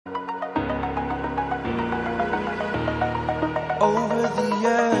over the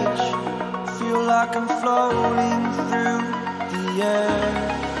edge. Feel like I'm floating through the air.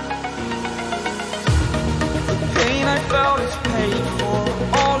 The pain I felt is paid for,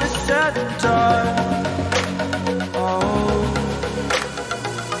 all is said and done. Oh,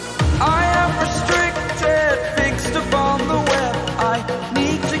 I am restricted, fixed upon the web. I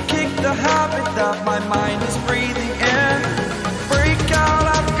need to kick the habit that my mind is breathing in. Break out,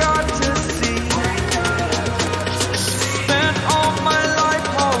 I've got to see. Spent all my life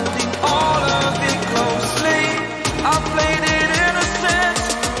holding all of it closely. I played it innocent,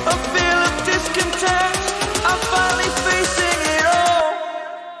 a feel of discontent. I'm finally facing it all,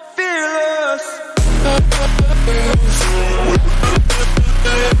 fearless.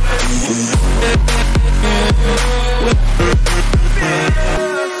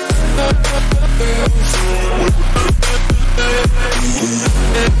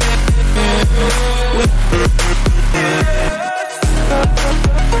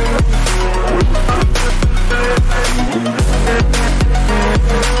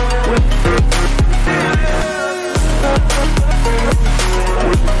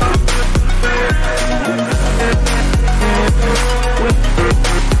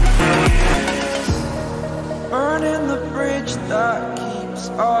 Burning the bridge that keeps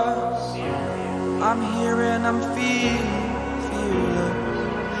us. I'm here and I'm feeling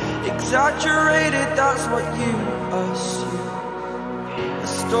exaggerated, that's what you assume. The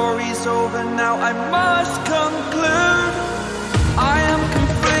story's over now, I must conclude. I am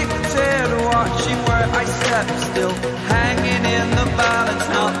conflicted, watching where I step still, hanging in the balance.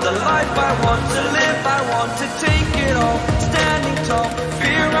 Not the life I want to live, I want to take it all. Standing tall,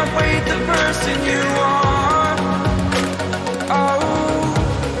 fear I've weighed the person you are. Oh,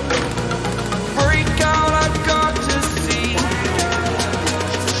 break out, I've got to see.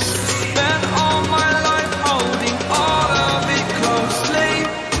 Spent all my life holding all of it closely.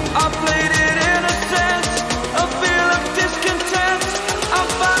 I played it innocent, a feel of discontent. I'm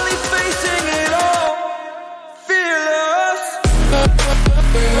finally facing it all, fearless.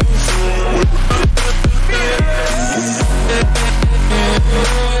 Fearless.